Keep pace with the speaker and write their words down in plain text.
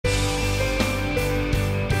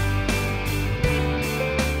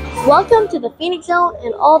Welcome to the Phoenix Zone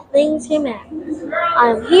and all things Cayman.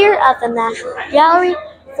 I am here at the National Gallery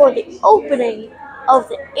for the opening of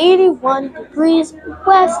the 81 Degrees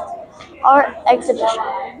West Art Exhibition.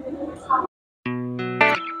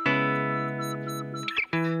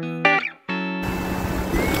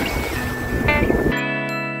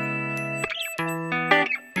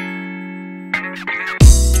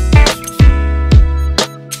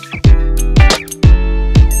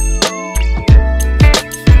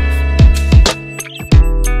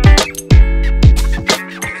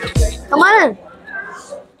 Come on in.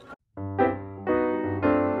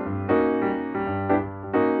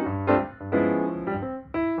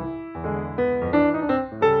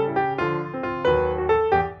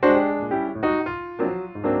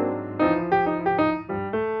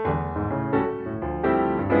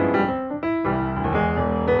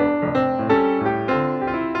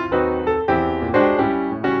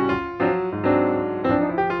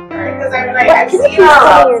 Can you please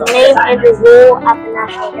tell me your name and your role at the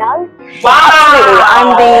National Gallery? Absolutely. I'm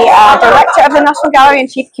the director of the National Gallery and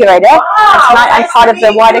chief curator. And tonight I'm part of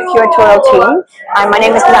the wider curatorial team. And my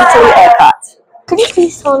name is Natalie Urquhart. Could you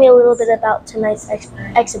please tell me a little bit about tonight's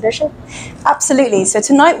exhibition? Absolutely. So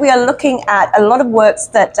tonight we are looking at a lot of works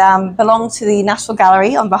that belong to the National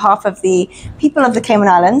Gallery on behalf of the people of the Cayman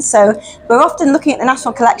Islands. So we're often looking at the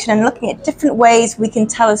National Collection and looking at different ways we can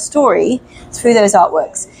tell a story through those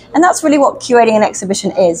artworks. And that's really what curating an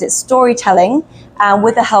exhibition is. It's storytelling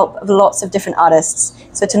with the help of lots of different artists.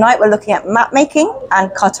 So tonight we're looking at map making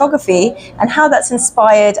and cartography and how that's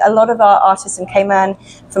inspired a lot of our artists in Cayman,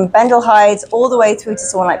 from Bendel Hydes all the way through to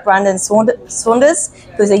someone like Brandon Saunders,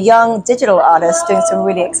 who's a young digital artist doing some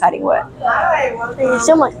really exciting work. Thank you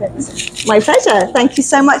so much, Vince. My pleasure. Thank you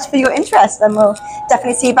so much for your interest, and we'll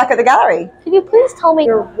definitely see you back at the gallery. Could you please tell me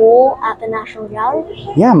your role at the National Gallery?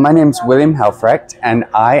 Yeah, my name's William Helfrecht, and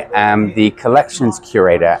I am the collections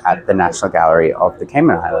curator at the National Gallery of the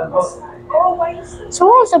Cayman Islands. So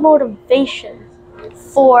what was the motivation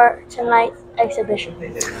for tonight's exhibition?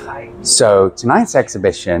 So tonight's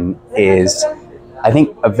exhibition is, I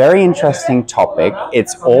think, a very interesting topic.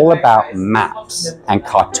 It's all about maps and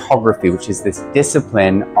cartography, which is this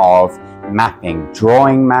discipline of mapping,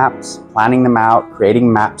 drawing maps, planning them out,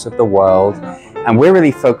 creating maps of the world. And we're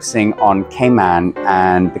really focusing on Cayman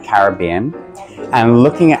and the Caribbean and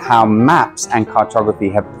looking at how maps and cartography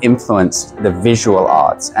have influenced the visual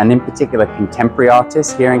arts, and in particular contemporary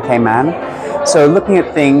artists here in Cayman. So looking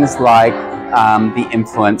at things like the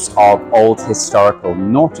influence of old historical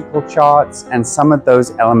nautical charts and some of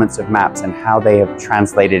those elements of maps and how they have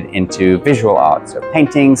translated into visual art, so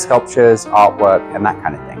paintings, sculptures, artwork, and that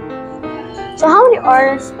kind of thing. So how many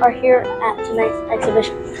artists are here at tonight's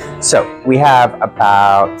exhibition? So we have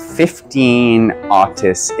about 15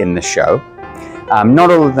 artists in the show.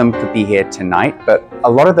 Not all of them could be here tonight, but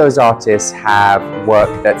a lot of those artists have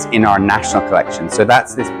work that's in our national collection. So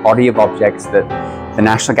that's this body of objects that the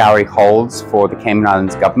National Gallery holds for the Cayman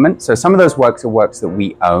Islands government. So some of those works are works that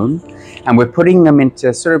we own, and we're putting them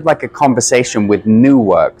into sort of like a conversation with new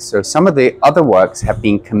works. So some of the other works have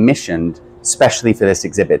been commissioned especially for this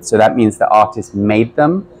exhibit. So that means the artist made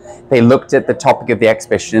them. They looked at the topic of the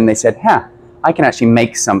exhibition and they said, I can actually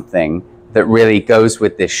make something that really goes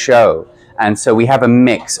with this show. And so we have a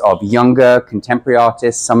mix of younger contemporary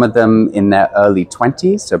artists, some of them in their early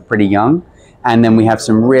 20s, so pretty young. And then we have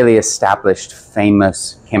some really established,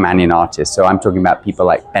 famous Caymanian artists. So I'm talking about people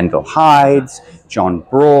like Bendel Hydes, John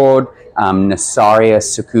Broad, Nasaria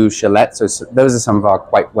Suku Chalet. So those are some of our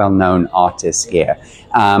quite well-known artists here.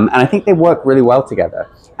 And I think they work really well together.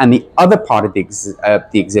 And the other part of the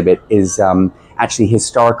exhibit is actually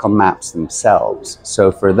historical maps themselves.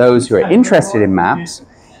 So for those who are interested in maps,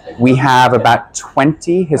 we have about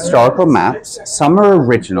 20 historical maps. Some are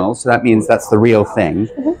original, so that means that's the real thing.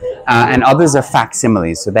 And others are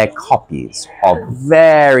facsimiles, so they're copies of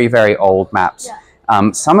very, very old maps.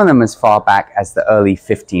 Some of them as far back as the early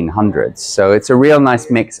 1500s. So it's a real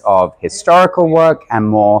nice mix of historical work and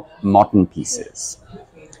more modern pieces.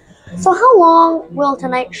 So how long will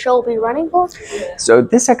tonight's show be running for? So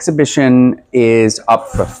this exhibition is up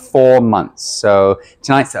for 4 months. So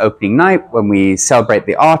tonight's the opening night when we celebrate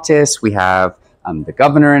the artists. We have the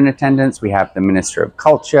governor in attendance, we have the Minister of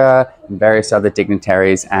Culture, and various other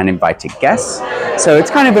dignitaries and invited guests. So it's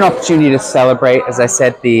kind of an opportunity to celebrate, as I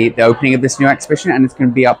said, the opening of this new exhibition, and it's going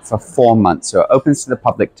to be up for 4 months. So it opens to the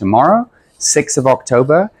public tomorrow, 6th of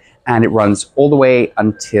October, and it runs all the way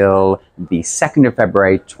until the 2nd of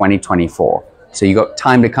February, 2024. So you got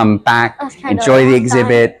time to come back, enjoy the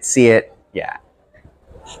exhibit, see it. Yeah.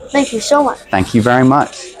 Thank you so much. Thank you very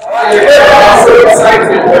much.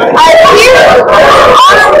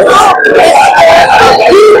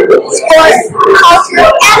 sports, culture,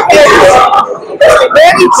 and business.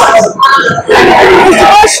 Very good. Mr.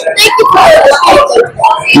 Bush, thank you for your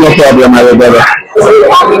No problem, my brother.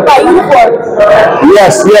 talking about uniforms.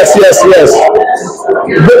 Yes.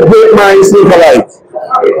 Great minds think alike.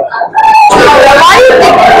 Why do you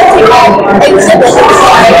think exhibits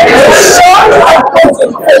so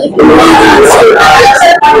important for the community?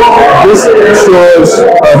 This shows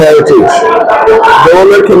our heritage. The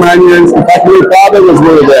older Caymanians, in fact, my father was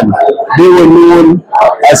one of them. They were known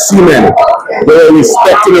as seamen. They were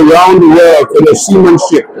respected around the world for their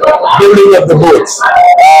seamanship, building of the boats,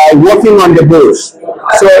 working on the boats.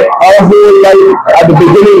 So our whole life at the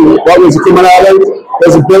beginning, what was the Cayman Island,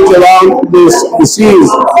 was built around the seas.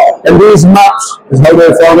 And these maps is how they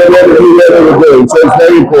found out where they were going. So it's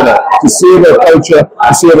very important to save our culture,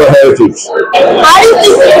 to save our heritage. How do you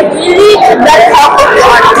think the community can better help with the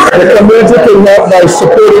artists? The community can help by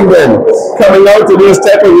supporting them, coming out to these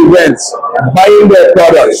type of events, buying their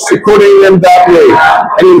products, supporting them that way,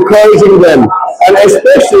 and encouraging them. And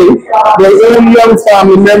especially their own young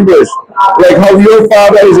family members, like how your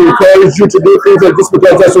father has encouraged you to do things like this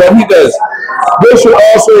because that's what he does. They should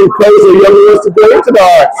also encourage the young ones to go into the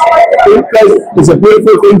arts, because it's a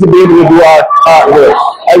beautiful thing to be able to do artwork.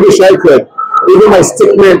 I wish I could. Even my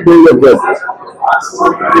stickman will look good.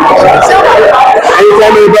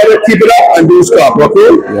 Anytime you better keep it up and do stop,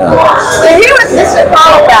 okay? Yeah. So here with Mr.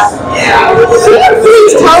 Carl Brown. Can you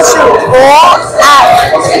please tell us your role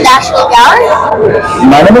at the National Gallery?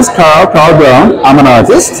 My name is Carl Brown. I'm an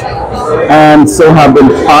artist, and so have been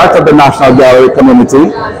part of the National Gallery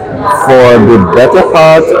community for the better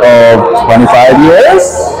part of 25 years.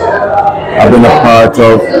 I've been a part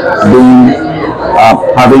of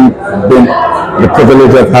having been the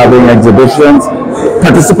privilege of having exhibitions,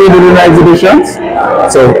 participated in exhibitions,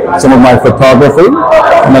 so some of my photography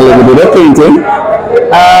and a little bit of painting,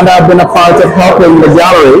 and I've been a part of helping the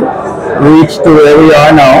gallery reach to where we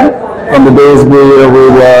are now, from the days where we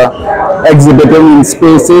were exhibiting in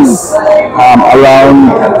spaces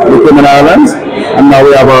around the Cayman Islands, and now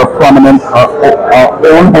we have our prominent, our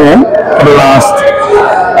own home for the last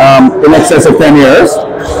in excess of 10 years.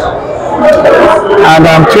 And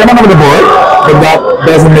I'm chairman of the board, but that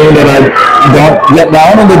doesn't mean that I don't get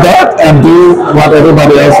down in the dirt and do what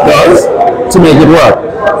everybody else does to make it work.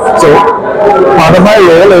 So part of my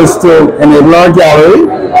role is to enable our gallery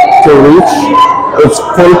to reach its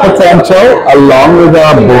full potential along with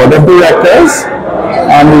our board of directors,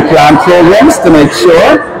 and we plan programs to make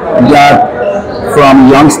sure that from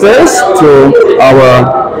youngsters to our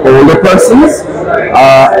older persons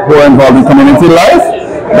who are involved in community life,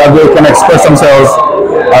 that they can express themselves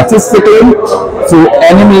artistically through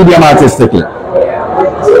any medium artistically.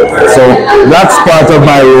 So that's part of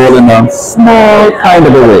my role in a small kind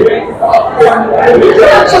of a way.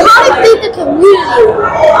 So how do you think the community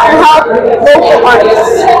can help local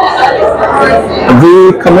artists?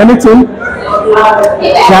 The community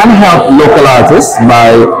can help local artists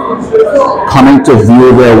by coming to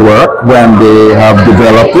view their work when they have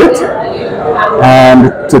developed it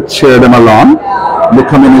and to cheer them along. The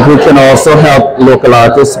community can also help local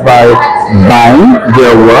artists by buying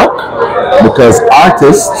their work, because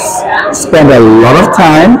artists spend a lot of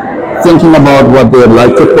time thinking about what they would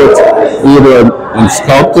like to put either in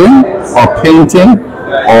sculpting or painting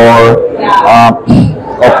or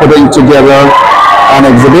putting together an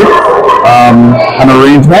exhibit, an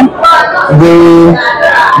arrangement. They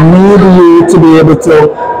need you to be able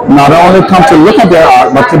to not only come to look at their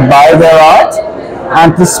art, but to buy their art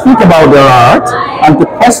and to speak about their art and to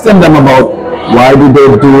question them about why did they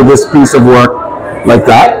do this piece of work like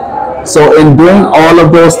that. So in doing all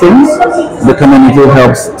of those things, the community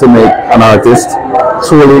helps to make an artist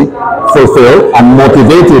truly fulfilled and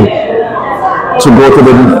motivated to go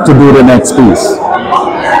to do the next piece.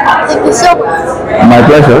 Thank you so much. My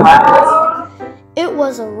pleasure. It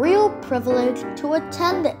was a real privilege to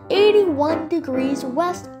attend the 81 Degrees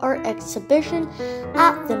West Art Exhibition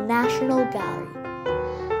at the National Gallery.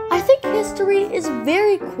 I think history is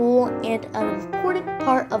very cool and an important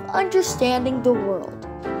part of understanding the world.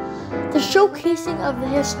 The showcasing of the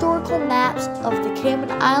historical maps of the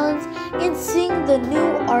Cayman Islands and seeing the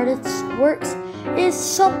new artists' works is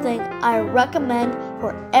something I recommend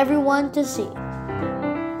for everyone to see.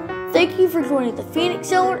 Thank you for joining the Phoenix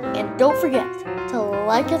Zone, and don't forget to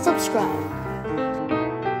like and subscribe.